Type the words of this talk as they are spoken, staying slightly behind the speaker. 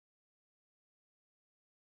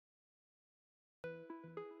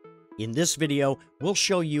In this video, we'll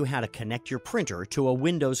show you how to connect your printer to a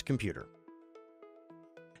Windows computer.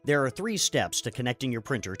 There are 3 steps to connecting your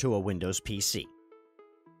printer to a Windows PC.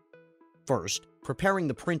 First, preparing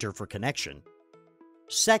the printer for connection.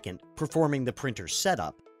 Second, performing the printer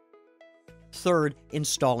setup. Third,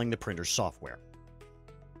 installing the printer software.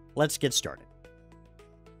 Let's get started.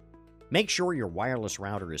 Make sure your wireless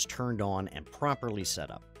router is turned on and properly set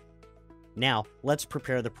up. Now, let's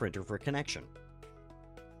prepare the printer for connection.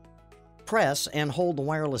 Press and hold the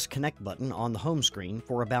wireless connect button on the home screen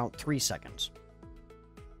for about 3 seconds.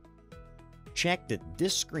 Check that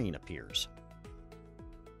this screen appears.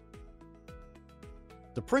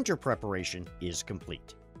 The printer preparation is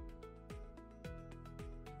complete.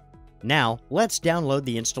 Now, let's download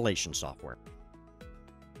the installation software.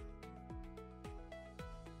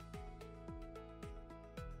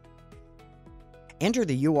 Enter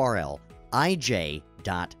the URL ij.start.canon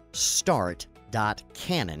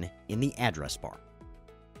in the address bar.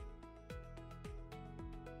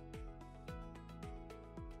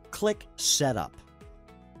 Click Setup.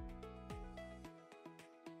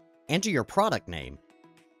 Enter your product name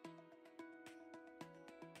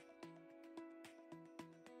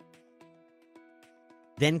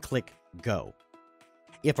then click Go.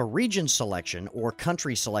 If a region selection or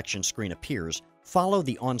country selection screen appears, follow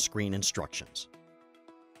the on-screen instructions.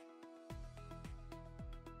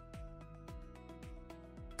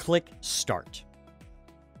 Click Start.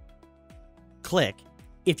 Click.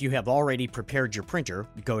 If you have already prepared your printer,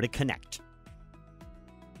 go to Connect.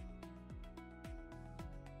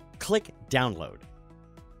 Click Download.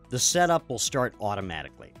 The setup will start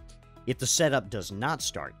automatically. If the setup does not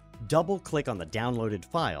start, double-click on the downloaded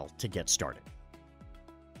file to get started.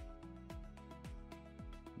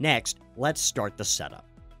 Next, let's start the setup.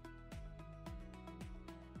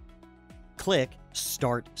 Click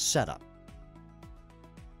Start Setup.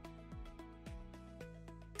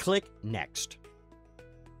 Click Next.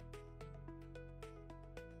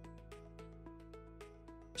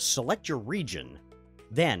 Select your region,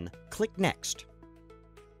 then click Next.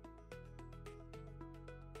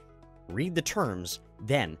 Read the terms,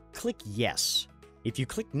 then click Yes. If you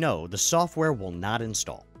click No, the software will not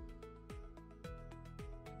install.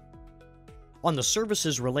 On the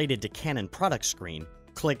Services Related to Canon Products screen,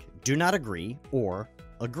 click Do Not Agree or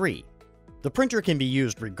Agree. The printer can be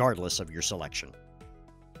used regardless of your selection.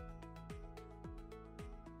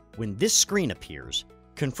 When this screen appears,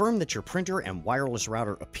 confirm that your printer and wireless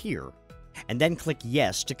router appear, and then click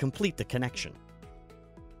Yes to complete the connection.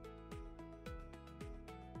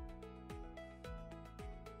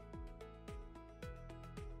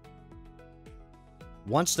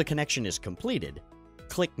 Once the connection is completed,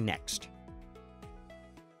 click Next.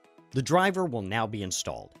 The driver will now be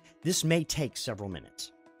installed. This may take several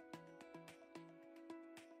minutes.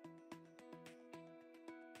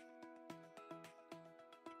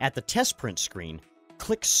 At the test print screen,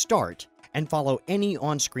 click Start and follow any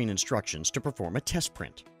on-screen instructions to perform a test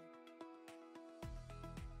print.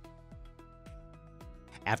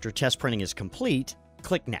 After test printing is complete,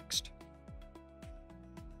 click Next.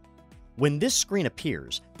 When this screen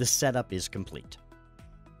appears, the setup is complete.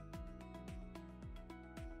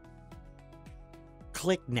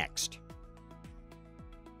 Click Next.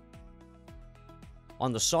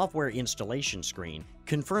 On the software installation screen,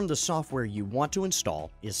 confirm the software you want to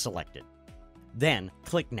install is selected. Then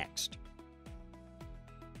click Next.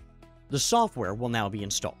 The software will now be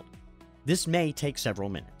installed. This may take several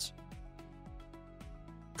minutes.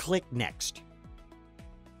 Click Next.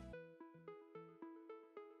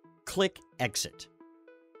 Click Exit.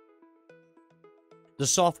 The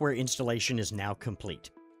software installation is now complete.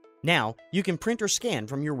 Now, you can print or scan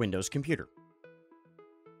from your Windows computer.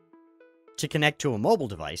 To connect to a mobile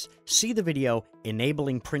device, see the video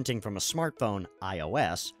Enabling Printing from a Smartphone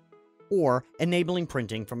iOS or Enabling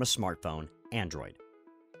Printing from a Smartphone Android.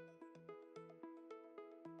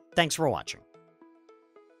 Thanks for watching.